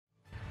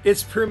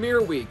It's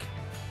Premiere Week,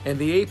 and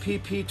the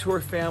APP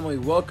Tour family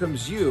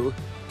welcomes you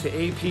to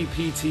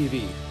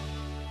APPTV.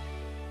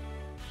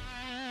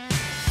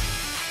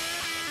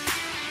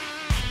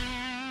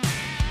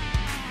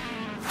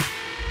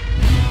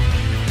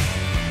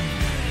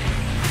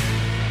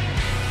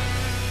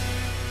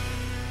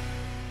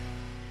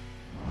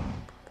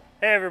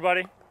 Hey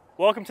everybody,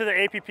 welcome to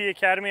the APP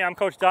Academy. I'm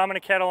Coach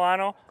Dominic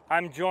Catalano.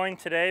 I'm joined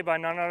today by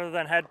none other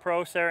than head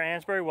pro Sarah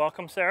Ansboury.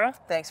 Welcome, Sarah.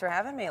 Thanks for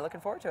having me. Looking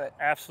forward to it.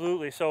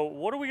 Absolutely. So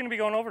what are we going to be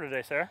going over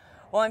today, Sarah?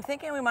 Well, I'm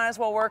thinking we might as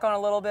well work on a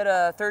little bit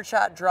of third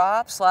shot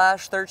drop /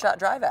 third shot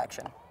drive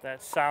action.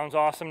 That sounds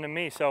awesome to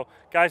me. So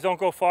guys, don't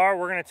go far.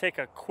 We're going to take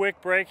a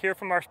quick break here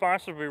from our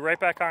sponsors. We'll be right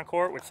back on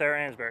court with Sarah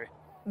Ansboury.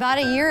 About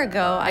a year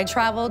ago, I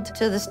traveled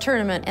to this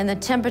tournament and the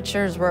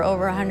temperatures were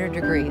over 100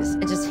 degrees.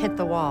 It just hit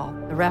the wall.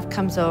 The ref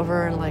comes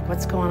over and like,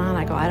 what's going on?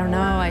 I go, I don't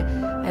know.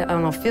 I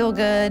don't feel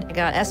good. I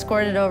got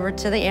escorted over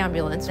to the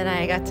ambulance and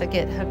I got to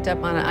get hooked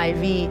up on an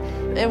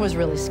IV. It was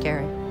really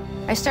scary.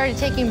 I started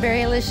taking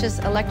Berrylicious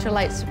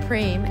Electrolyte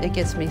Supreme. It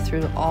gets me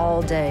through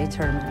all day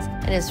tournaments.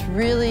 And it's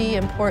really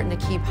important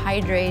to keep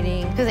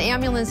hydrating because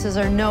ambulances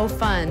are no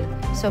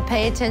fun. So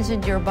pay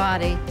attention to your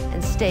body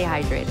and stay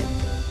hydrated.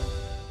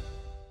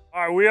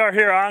 All right, we are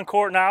here on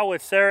court now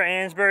with Sarah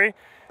Ansboury.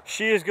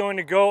 She is going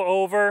to go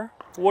over,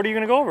 what are you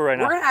going to go over right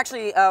now? We're going to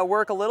actually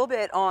work a little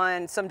bit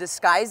on some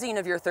disguising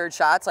of your third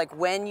shots, like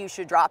when you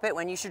should drop it,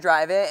 when you should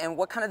drive it, and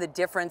what kind of the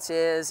difference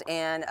is,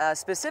 and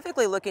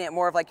specifically looking at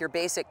more of like your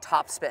basic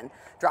topspin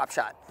drop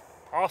shot.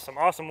 Awesome,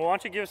 awesome. Well, why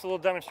don't you give us a little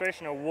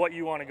demonstration of what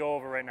you want to go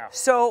over right now?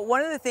 So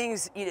one of the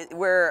things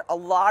where a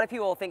lot of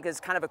people think is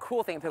kind of a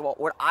cool thing in pickleball,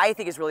 what I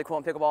think is really cool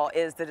in pickleball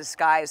is the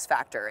disguise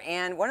factor.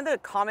 And one of the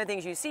common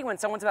things you see when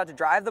someone's about to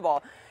drive the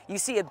ball, you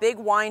see a big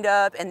wind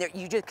up and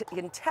you just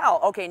can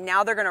tell, okay,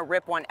 now they're gonna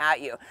rip one at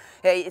you.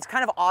 Hey, it's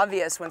kind of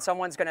obvious when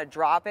someone's gonna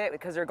drop it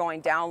because they're going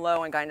down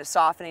low and kind of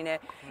softening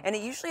it. And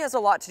it usually has a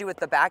lot to do with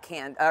the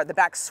backhand, the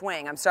back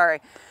swing, I'm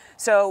sorry.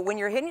 So when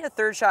you're hitting a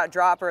third shot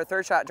drop or a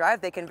third shot drive,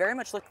 they can very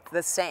much look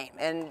the same.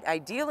 And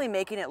ideally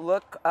making it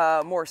look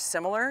more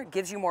similar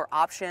gives you more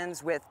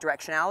options with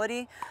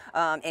directionality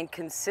and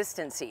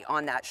consistency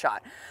on that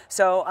shot.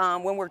 So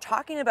when we're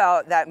talking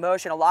about that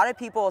motion, a lot of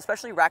people,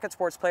 especially racket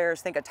sports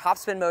players, think a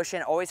topspin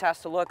motion always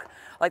has to look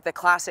like the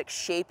classic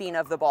shaping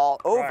of the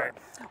ball over.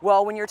 Right.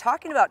 Well, when you're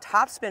talking about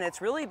topspin, it's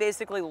really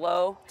basically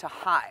low to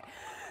high.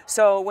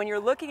 So when you're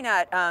looking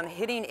at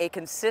hitting a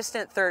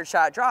consistent third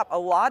shot drop, a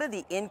lot of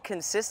the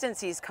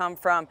inconsistencies come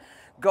from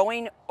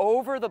going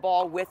over the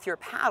ball with your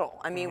paddle.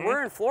 I mean,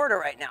 we're in Florida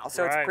right now,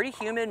 so it's pretty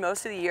humid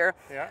most of the year.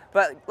 Yeah.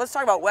 But let's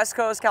talk about West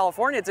Coast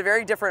California. It's a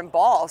very different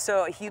ball,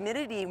 so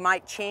humidity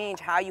might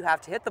change how you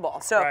have to hit the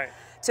ball. So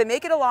to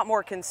make it a lot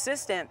more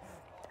consistent,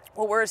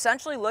 what we're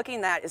essentially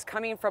looking at is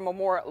coming from a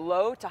more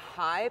low to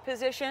high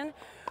position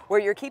where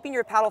you're keeping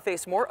your paddle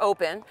face more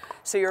open,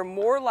 so you're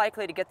more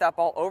likely to get that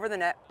ball over the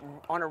net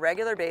on a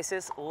regular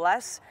basis,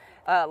 less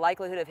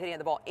likelihood of hitting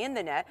the ball in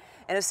the net.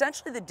 And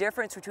essentially the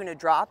difference between a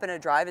drop and a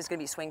drive is going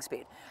to be swing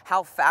speed.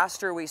 How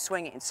fast are we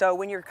swinging? So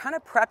when you're kind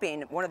of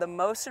prepping, one of the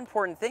most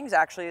important things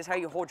actually is how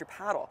you hold your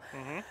paddle.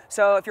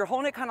 So if you're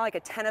holding it kind of like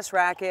a tennis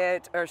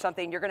racket or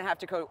something, you're going to have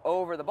to go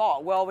over the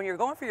ball. Well, when you're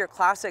going for your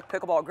classic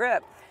pickleball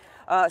grip,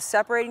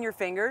 separating your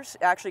fingers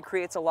actually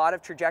creates a lot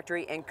of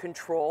trajectory and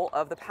control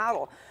of the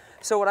paddle.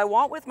 So what I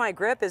want with my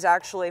grip is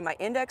actually my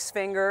index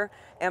finger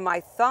and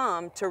my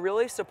thumb to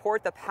really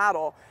support the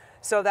paddle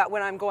so that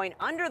when I'm going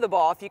under the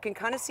ball, if you can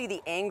kind of see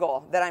the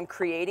angle that I'm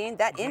creating,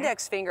 that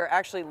index finger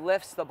actually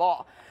lifts the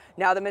ball.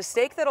 Now the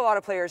mistake that a lot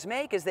of players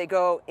make is they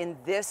go in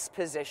this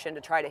position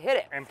to try to hit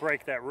it. And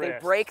break that wrist.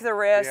 They break the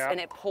wrist and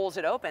it pulls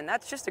it open.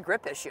 That's just a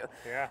grip issue.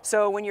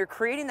 So when you're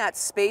creating that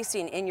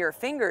spacing in your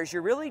fingers,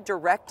 you're really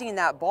directing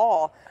that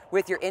ball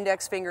with your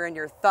index finger and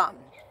your thumb.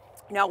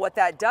 Now what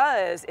that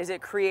does is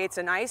it creates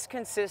a nice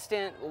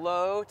consistent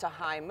low to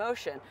high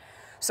motion.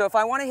 So if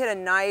I want to hit a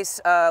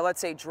nice, let's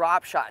say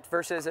drop shot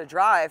versus a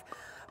drive,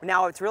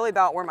 now it's really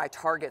about where my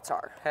targets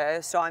are, okay?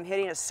 So I'm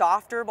hitting a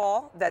softer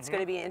ball that's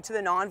going to be into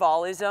the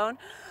non-volley zone,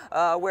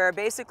 where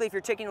basically if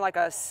you're taking like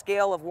a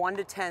scale of 1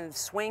 to 10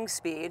 swing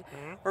speed,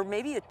 or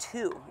maybe a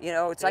 2, you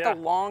know, it's like a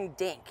long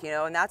dink, you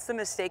know, and that's the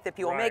mistake that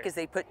people make is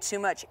they put too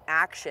much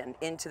action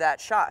into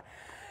that shot.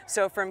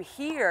 So from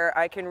here,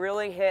 I can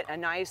really hit a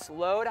nice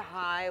low to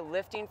high,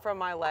 lifting from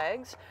my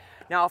legs.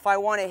 Now, if I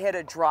want to hit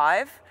a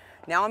drive,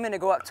 now I'm going to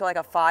go up to like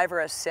a 5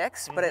 or a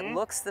 6, but it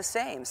looks the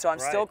same. So I'm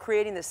still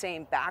creating the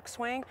same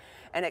backswing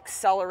and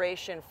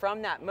acceleration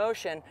from that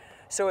motion.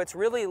 So it's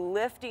really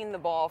lifting the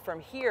ball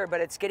from here,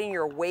 but it's getting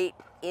your weight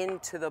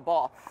into the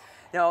ball.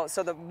 You know,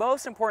 so the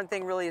most important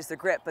thing really is the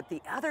grip, but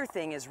the other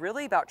thing is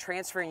really about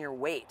transferring your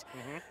weight.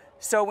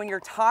 So when you're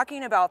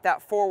talking about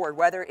that forward,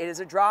 whether it is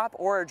a drop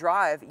or a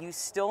drive, you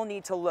still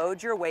need to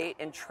load your weight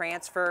and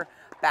transfer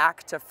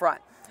back to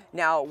front.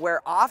 Now,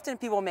 where often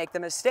people make the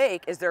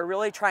mistake is they're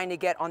really trying to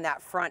get on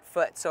that front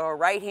foot. So a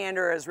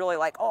right-hander is really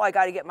like, oh, I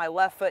got to get my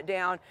left foot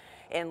down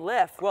and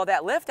lift. Well,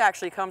 that lift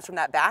actually comes from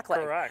that back leg.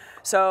 Correct.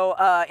 So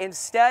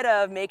instead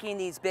of making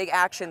these big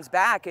actions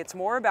back, it's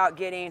more about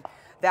getting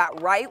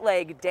that right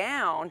leg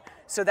down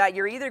so that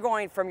you're either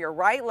going from your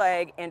right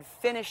leg and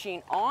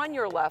finishing on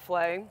your left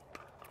leg,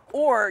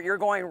 or you're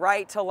going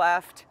right to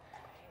left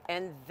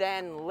and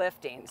then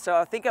lifting.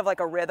 So think of like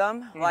a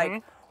rhythm,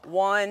 like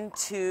 1,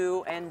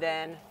 2, and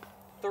then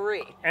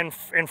 3. And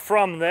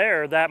from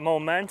there, that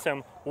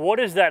momentum, what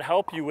does that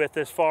help you with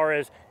as far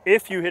as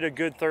if you hit a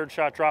good third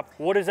shot drop,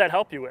 what does that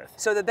help you with?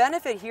 So the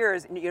benefit here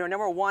is,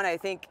 number one, I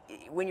think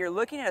when you're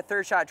looking at a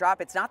third shot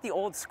drop, it's not the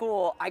old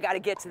school, I got to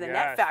get to the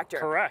net factor.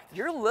 Correct.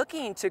 You're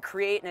looking to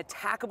create an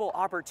attackable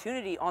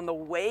opportunity on the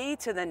way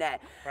to the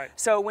net. Right.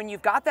 So when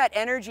you've got that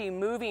energy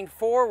moving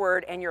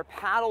forward and your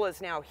paddle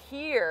is now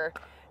here,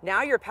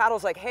 now your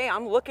paddle's like, hey,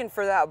 I'm looking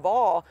for that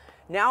ball.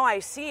 Now I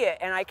see it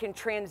and I can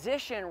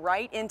transition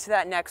right into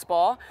that next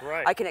ball.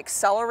 Right. I can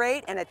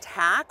accelerate and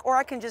attack, or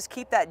I can just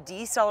keep that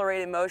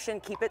decelerated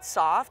motion, keep it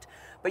soft.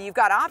 But you've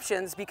got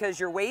options because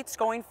your weight's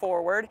going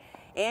forward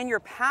and your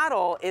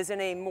paddle is in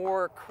a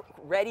more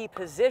ready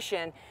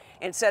position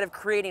instead of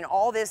creating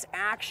all this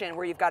action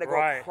where you've got to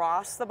go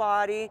across the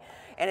body,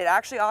 and it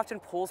actually often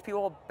pulls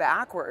people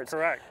backwards.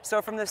 Correct.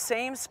 So from the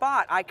same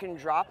spot, I can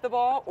drop the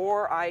ball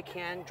or I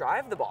can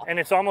drive the ball. And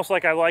it's almost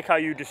like, I like how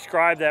you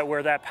describe that,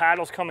 where that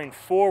paddle's coming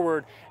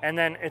forward, and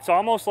then it's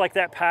almost like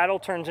that paddle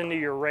turns into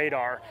your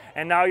radar.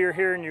 And now you're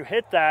here and you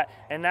hit that,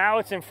 and now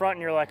it's in front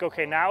and you're like,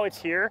 okay, now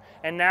it's here.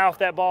 And now if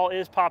that ball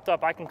is popped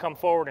up, I can come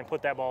forward and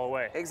put that ball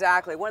away.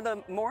 Exactly. One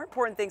of the more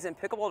important things in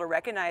pickleball to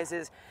recognize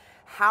is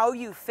how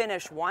you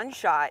finish one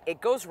shot,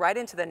 it goes right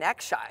into the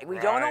next shot. We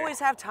don't always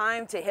have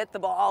time to hit the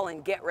ball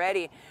and get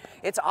ready.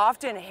 It's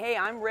often, hey,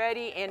 I'm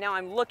ready, and now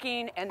I'm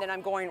looking, and then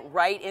I'm going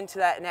right into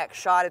that next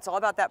shot. It's all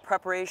about that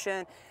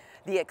preparation,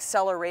 the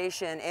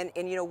acceleration, and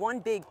one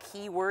big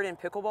key word in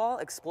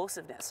pickleball,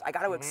 explosiveness. I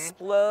got to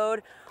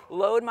explode,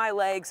 load my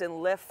legs,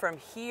 and lift from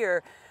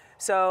here.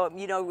 So,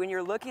 when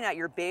you're looking at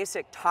your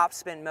basic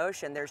topspin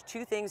motion, there's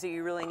two things that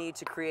you really need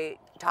to create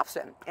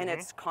topspin. And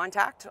it's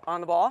contact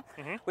on the ball,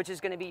 which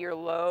is going to be your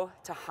low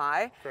to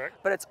high. Correct.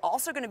 But it's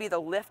also going to be the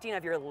lifting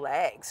of your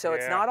legs. So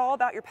it's not all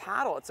about your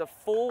paddle. It's a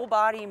full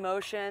body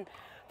motion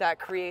that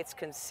creates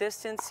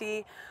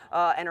consistency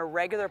and a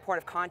regular point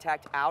of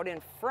contact out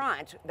in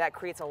front that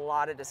creates a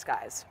lot of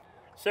disguise.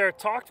 Sarah,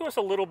 talk to us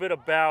a little bit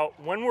about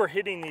when we're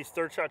hitting these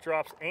third shot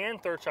drops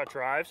and third shot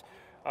drives,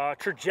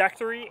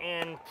 trajectory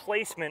and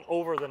placement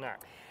over the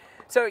net.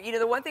 So,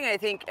 the one thing I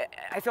think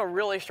I feel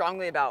really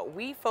strongly about,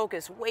 we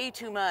focus way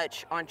too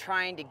much on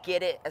trying to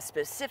get it a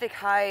specific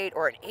height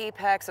or an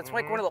apex. That's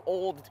like one of the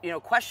old,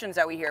 questions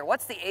that we hear.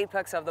 What's the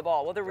apex of the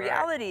ball? Well, the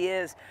reality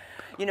is,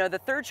 the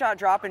third shot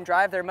drop and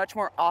drive, they're much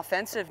more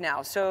offensive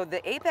now. So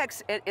the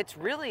apex,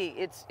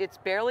 it's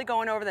barely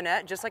going over the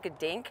net, just like a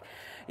dink.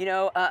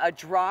 A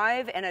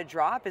drive and a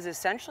drop is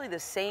essentially the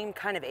same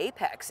kind of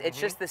apex. It's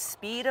just the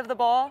speed of the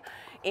ball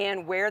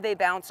and where they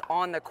bounce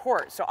on the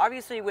court. So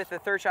obviously with the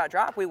third shot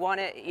drop, we want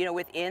it,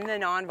 within the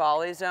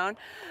non-volley zone.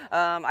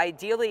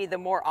 Ideally, the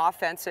more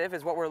offensive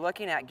is what we're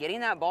looking at. Getting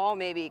that ball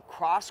maybe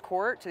cross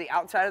court to the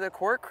outside of the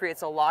court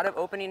creates a lot of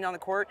opening on the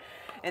court.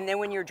 And then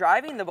when you're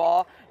driving the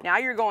ball, now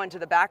you're going to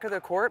the back of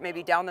the court,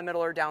 maybe down the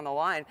middle or down the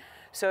line.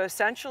 So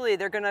essentially,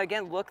 they're going to,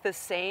 again, look the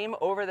same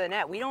over the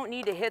net. We don't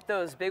need to hit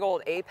those big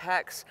old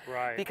apex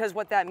because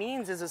what that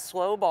means is a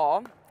slow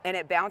ball and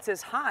it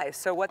bounces high.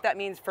 So what that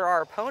means for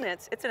our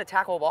opponents, it's an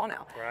attackable ball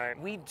now.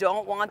 We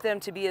don't want them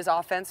to be as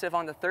offensive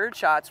on the third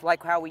shots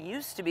like how we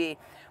used to be.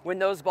 When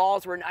those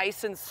balls were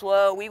nice and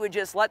slow, we would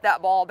just let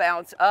that ball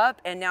bounce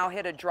up and now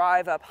hit a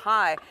drive up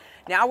high.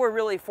 Now we're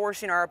really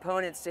forcing our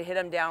opponents to hit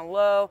them down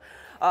low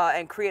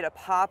and create a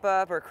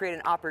pop-up or create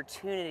an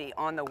opportunity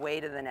on the way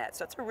to the net.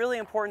 So that's a really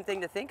important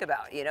thing to think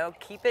about.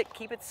 Keep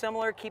it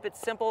similar, keep it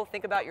simple.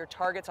 Think about your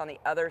targets on the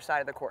other side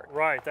of the court.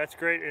 Right, that's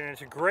great, and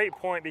it's a great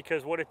point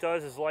because what it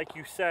does is, like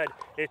you said,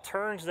 it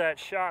turns that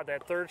shot,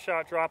 that third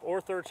shot drop or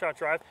third shot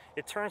drive,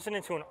 it turns it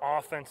into an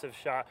offensive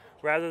shot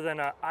rather than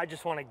a I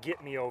just want to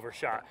get me over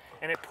shot.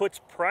 And it puts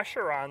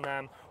pressure on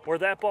them where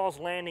that ball's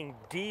landing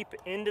deep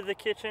into the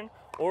kitchen,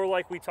 or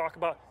like we talk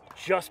about,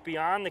 just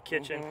beyond the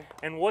kitchen.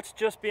 And what's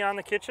just beyond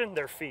the kitchen?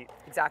 Their feet.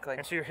 Exactly.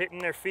 And so you're hitting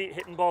their feet,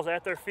 hitting balls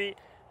at their feet.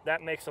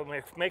 That makes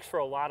for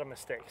a lot of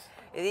mistakes.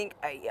 I think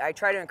I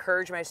try to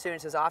encourage my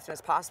students as often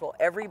as possible.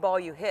 Every ball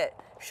you hit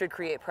should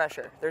create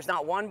pressure. There's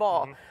not one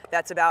ball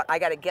that's about, I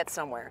got to get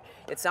somewhere.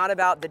 It's not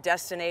about the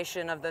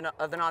destination of the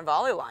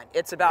non-volley line.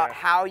 It's about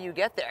how you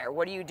get there.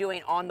 What are you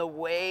doing on the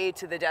way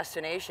to the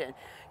destination?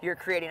 You're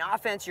creating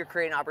offense, you're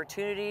creating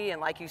opportunity, and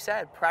like you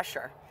said,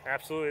 pressure.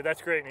 Absolutely,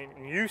 that's great.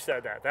 And you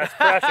said that. That's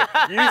pressure.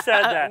 You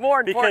said that. More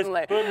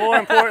importantly. But more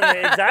importantly,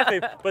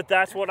 exactly. But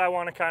that's what I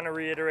want to kind of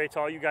reiterate to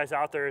all you guys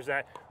out there is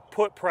that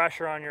put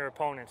pressure on your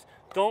opponents.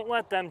 Don't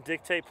let them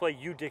dictate play.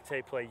 You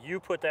dictate play. You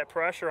put that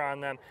pressure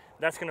on them.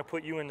 That's going to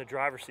put you in the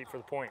driver's seat for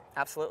the point.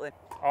 Absolutely.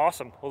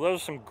 Awesome. Well,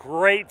 those are some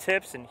great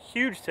tips and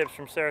huge tips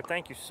from Sarah.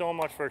 Thank you so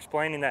much for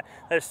explaining that.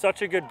 That is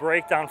such a good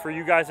breakdown for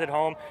you guys at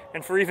home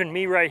and for even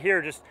me right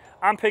here.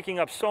 I'm picking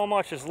up so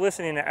much just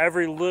listening to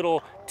every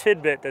little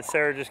tidbit that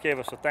Sarah just gave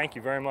us. So thank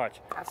you very much.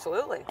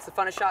 Absolutely. It's the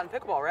funnest shot in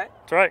pickleball, right?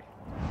 That's right.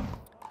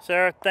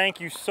 Sarah,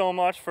 thank you so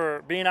much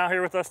for being out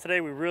here with us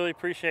today. We really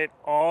appreciate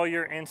all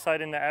your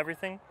insight into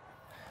everything.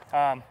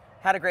 Had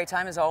a great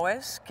time as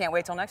always. Can't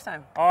wait till next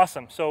time.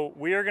 Awesome. So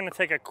we are going to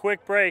take a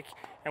quick break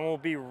and we'll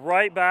be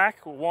right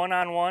back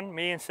one-on-one,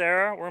 me and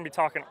Sarah. We're going to be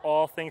talking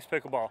all things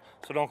pickleball,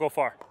 so don't go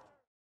far.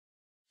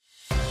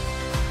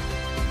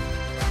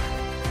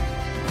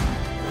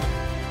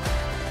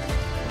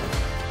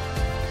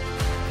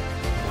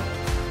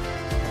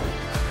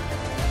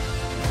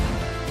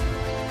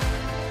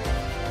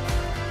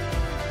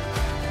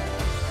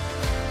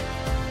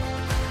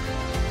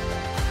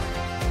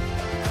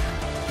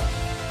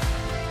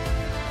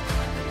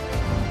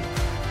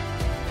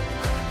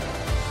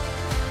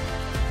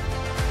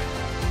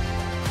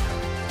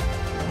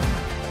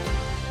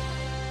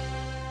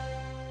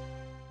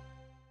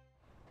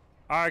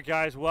 All right,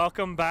 guys,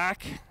 welcome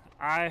back.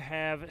 I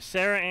have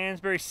Sarah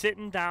Ansboury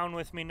sitting down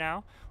with me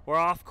now. We're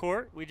off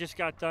court. We just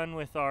got done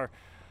with our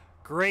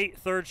great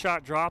third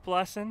shot drop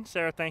lesson.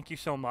 Sarah, thank you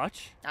so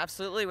much.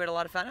 Absolutely, we had a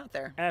lot of fun out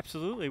there.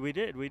 Absolutely, we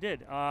did.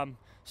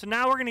 So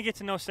now we're going to get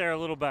to know Sarah a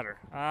little better.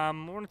 We're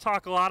going to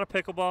talk a lot of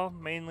pickleball,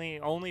 mainly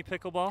only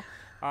pickleball.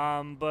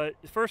 But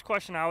the first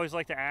question I always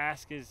like to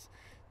ask is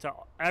to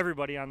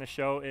everybody on the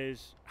show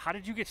is, how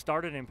did you get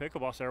started in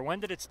pickleball, Sarah? When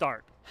did it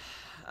start?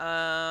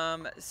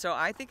 So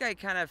I think I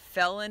kind of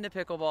fell into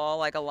pickleball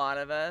like a lot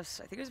of us.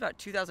 I think it was about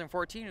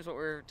 2014 is what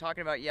we were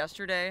talking about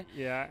yesterday.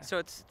 Yeah. So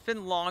it's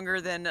been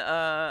longer than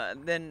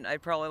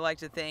I'd probably like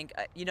to think.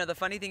 You know, the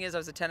funny thing is I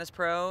was a tennis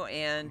pro,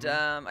 and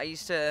I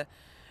used to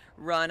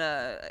run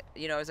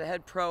as a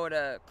head pro at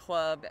a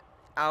club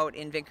out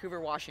in Vancouver,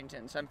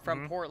 Washington. So I'm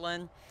from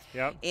Portland.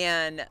 Yep.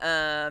 And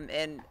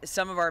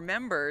some of our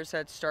members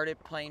had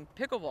started playing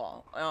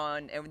pickleball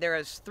and there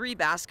was 3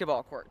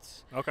 basketball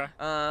courts. Okay.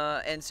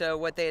 And so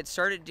what they had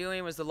started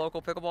doing was the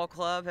local pickleball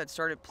club had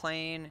started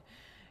playing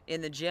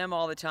in the gym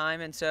all the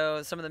time, and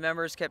so some of the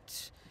members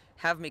kept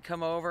having me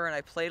come over and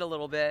I played a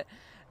little bit,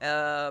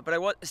 but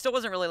I still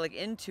wasn't really like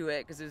into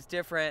it because it was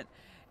different.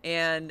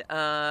 And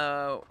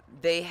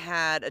they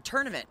had a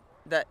tournament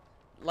that,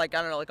 like,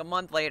 I don't know, like a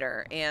month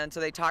later, and so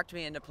they talked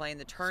me into playing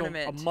the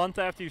tournament. So a month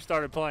after you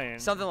started playing,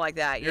 something like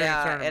that.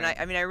 Yeah. And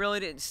I mean, I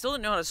really still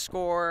didn't know how to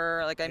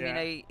score. Like, I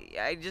mean,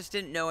 I just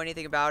didn't know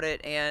anything about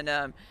it,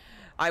 and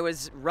I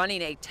was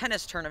running a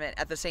tennis tournament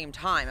at the same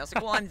time. I was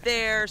like, well, I'm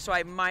there, so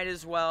I might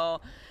as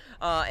well.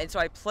 And so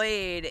I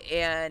played,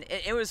 and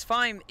it was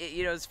fine.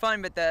 It was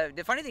fun. But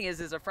the funny thing is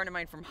a friend of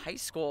mine from high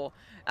school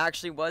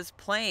actually was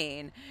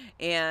playing,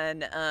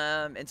 and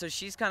so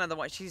she's kind of the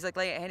one. She's like,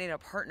 I need a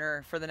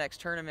partner for the next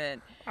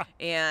tournament,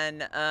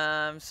 and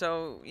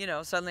so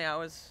suddenly I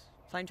was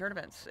playing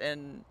tournaments,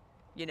 and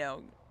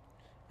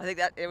I think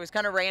that it was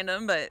kind of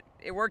random, but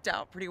it worked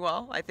out pretty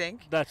well, I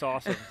think. That's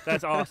awesome.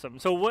 That's awesome.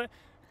 So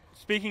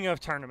speaking of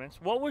tournaments,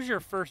 what was your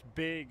first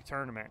big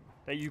tournament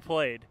that you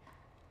played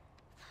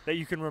that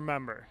you can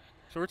remember?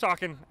 So we're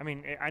talking, I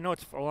mean, I know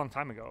it's a long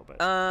time ago,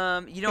 but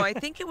I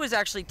think it was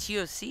actually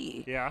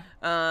TOC. Yeah.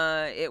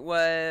 It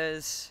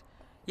was,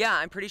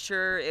 I'm pretty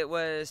sure it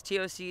was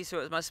TOC,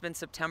 so it must have been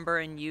September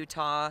in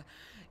Utah,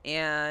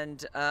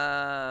 and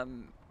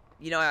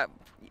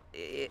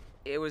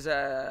it was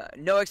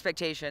no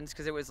expectations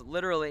because it was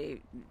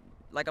literally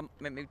like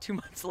maybe 2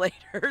 months later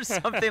or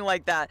something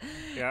like that.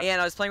 Yeah. And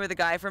I was playing with a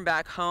guy from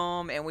back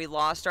home, and we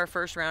lost our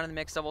first round in the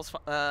mixed doubles,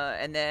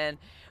 and then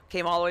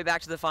came all the way back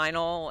to the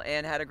final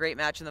and had a great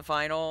match in the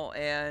final,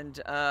 and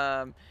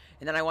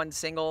then I won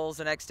singles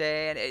the next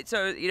day, and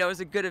it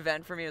was a good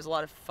event for me. It was a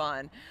lot of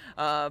fun,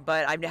 but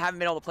I haven't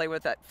been able to play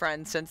with that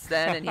friend since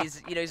then, and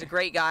he's he's a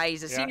great guy.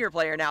 He's a senior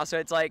player now, so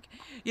it's like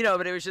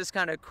but it was just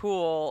kind of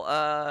cool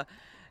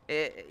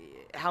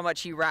how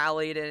much he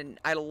rallied, and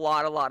I had a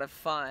lot of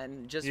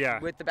fun just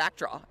with the back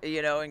draw,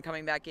 and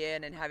coming back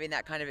in and having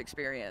that kind of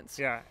experience.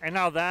 Yeah, and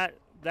now that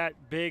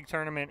big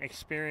tournament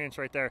experience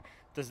right there,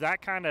 does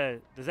that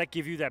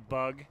give you that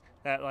bug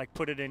that like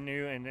put it in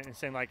you and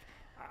saying like,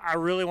 I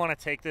really want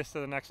to take this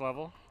to the next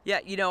level? Yeah,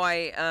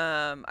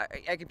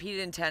 I competed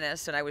in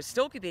tennis, and I was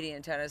still competing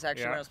in tennis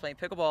actually when I was playing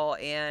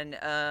pickleball, and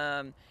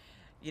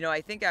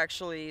I think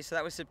actually, so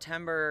that was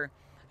September.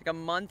 Like a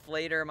month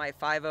later, my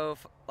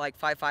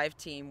 5-5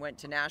 team went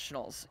to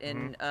nationals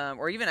in,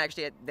 or even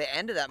actually at the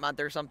end of that month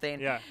or something.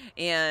 Yeah.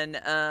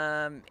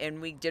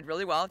 And we did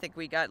really well. I think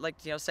we got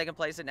second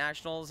place at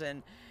nationals,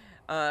 and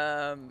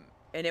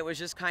it was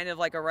just kind of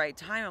like a right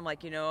time. I'm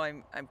like, I'm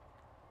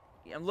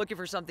looking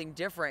for something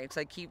different because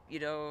I keep,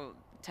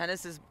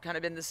 tennis has kind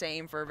of been the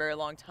same for a very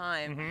long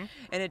time,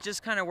 and it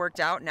just kind of worked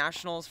out.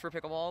 Nationals for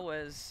pickleball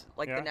was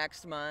like the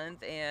next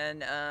month,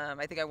 and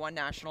I think I won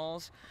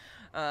nationals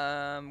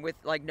with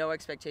like no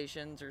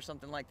expectations or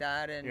something like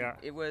that, and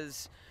it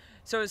was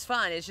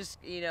fun. It's just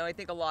I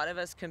think a lot of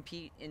us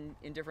compete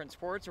in different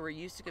sports, or we're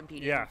used to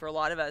competing for a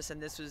lot of us,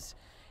 and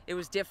it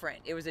was different.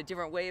 It was a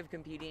different way of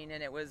competing,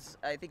 and I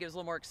think it was a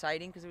little more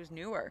exciting because it was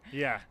newer.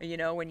 Yeah.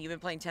 When you've been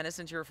playing tennis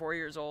since you were 4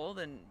 years old,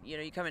 and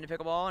you come into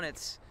pickleball, and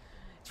it's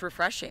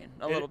refreshing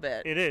a little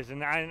bit. It is,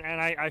 and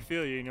I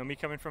feel you. Me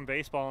coming from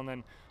baseball, and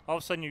then all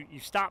of a sudden you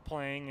stop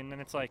playing, and then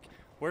it's like,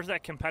 where's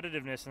that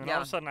competitiveness? And then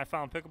all of a sudden I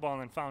found pickleball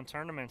and then found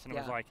tournaments, and it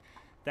was like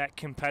that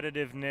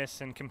competitiveness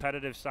and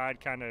competitive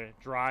side kind of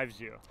drives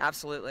you.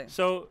 Absolutely.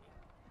 So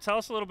tell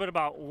us a little bit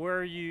about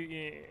where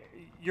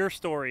your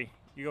story.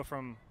 You go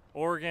from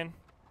Oregon,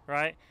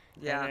 right?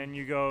 Yeah. And then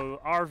you go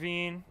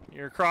RVing,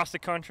 you're across the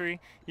country,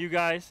 you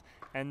guys,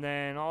 and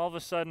then all of a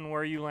sudden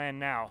where you land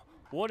now.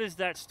 What is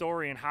that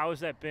story, and how has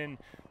that been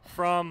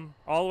from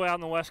all the way out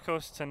on the West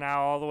Coast to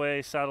now all the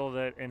way settled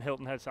in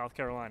Hilton Head, South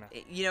Carolina?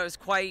 You know, it was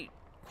quite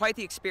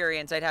the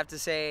experience, I'd have to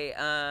say.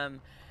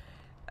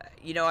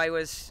 You know, I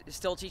was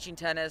still teaching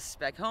tennis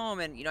back home,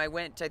 and you know, I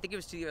think it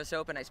was to the U.S.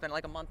 Open. I spent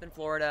like a month in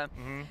Florida,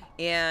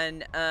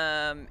 and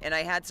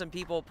I had some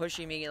people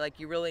pushing me like,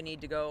 you really need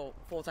to go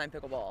full-time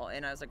pickleball.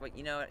 And I was like, well,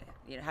 you know,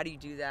 how do you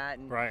do that?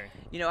 And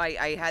you know,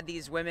 I had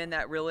these women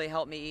that really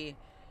helped me,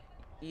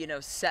 you know,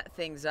 set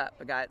things up.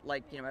 I got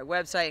like, you know, my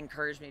website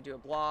encouraged me to do a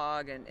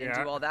blog and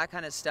do all that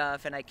kind of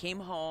stuff. And I came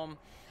home,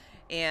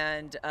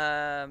 and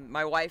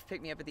my wife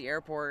picked me up at the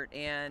airport,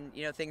 and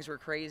you know, things were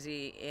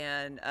crazy,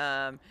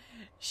 and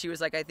she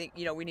was like, I think,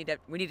 you know, we need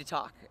to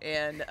talk.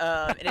 And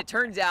it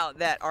turns out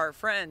that our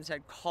friends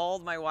had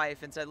called my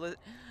wife and said,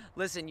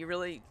 listen, you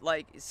really,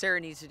 like,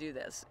 Sarah needs to do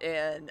this.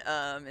 And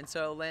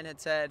so Lynn had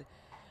said,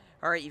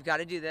 all right, you've got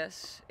to do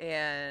this,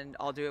 and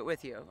I'll do it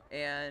with you.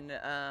 And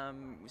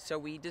so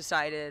we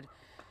decided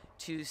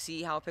to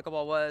see how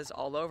pickleball was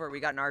all over. We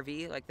got an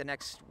RV like the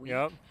next week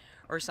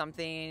or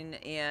something,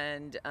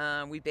 and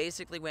we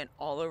basically went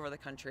all over the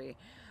country,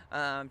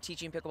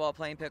 teaching pickleball,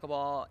 playing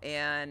pickleball,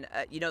 and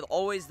you know,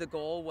 always the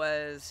goal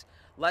was,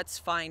 let's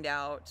find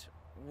out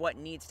what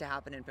needs to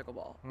happen in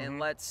pickleball, and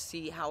let's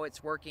see how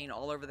it's working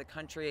all over the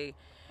country.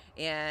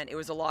 And it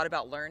was a lot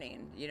about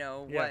learning, you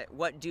know,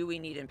 what do we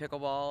need in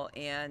pickleball,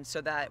 and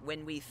so that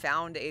when we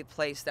found a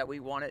place that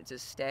we wanted to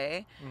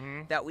stay,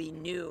 that we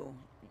knew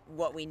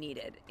what we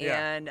needed.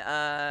 And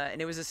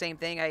it was the same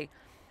thing. I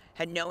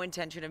had no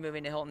intention of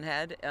moving to Hilton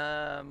Head.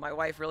 My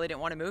wife really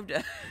didn't want to move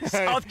to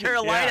South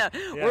Carolina.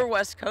 We're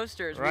West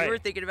Coasters. We were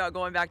thinking about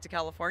going back to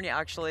California,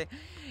 actually.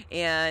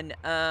 And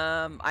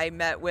I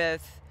met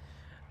with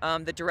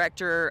the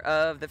director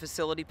of the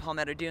facility,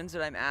 Palmetto Dunes,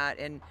 that I'm at,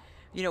 and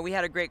you know, we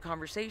had a great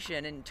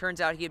conversation, and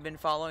turns out he had been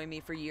following me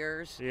for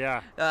years.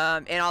 And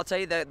I'll tell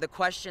you, the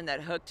question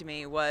that hooked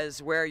me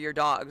was, where are your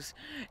dogs?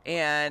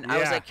 And I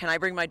was like, can I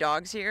bring my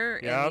dogs here?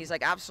 And he's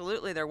like,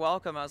 absolutely, they're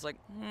welcome. I was like,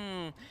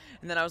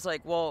 And then I was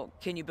like, well,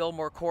 can you build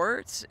more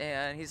courts?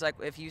 And he's like,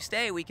 if you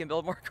stay, we can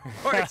build more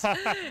courts.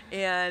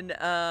 And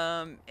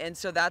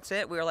so that's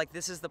it. We were like,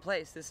 this is the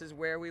place. This is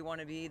where we want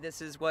to be. This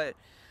is what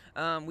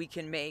we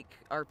can make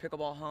our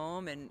pickleball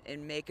home,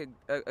 and make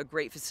a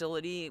great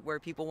facility where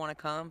people want to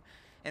come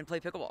and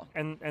play pickleball.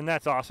 And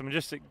that's awesome. And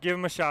just to give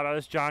him a shout out,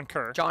 it's John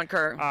Kerr. John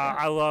Kerr.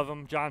 I love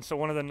him. John's so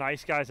one of the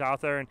nice guys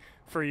out there. And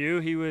for you,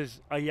 he was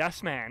a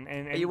yes man,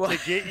 and to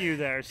get you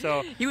there.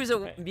 So he was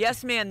a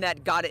yes man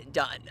that got it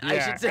done, I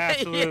should say.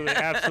 Absolutely,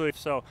 absolutely.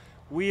 So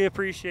we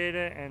appreciate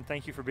it, and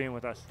thank you for being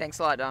with us. Thanks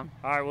a lot, Dom.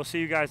 All right, we'll see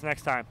you guys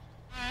next time.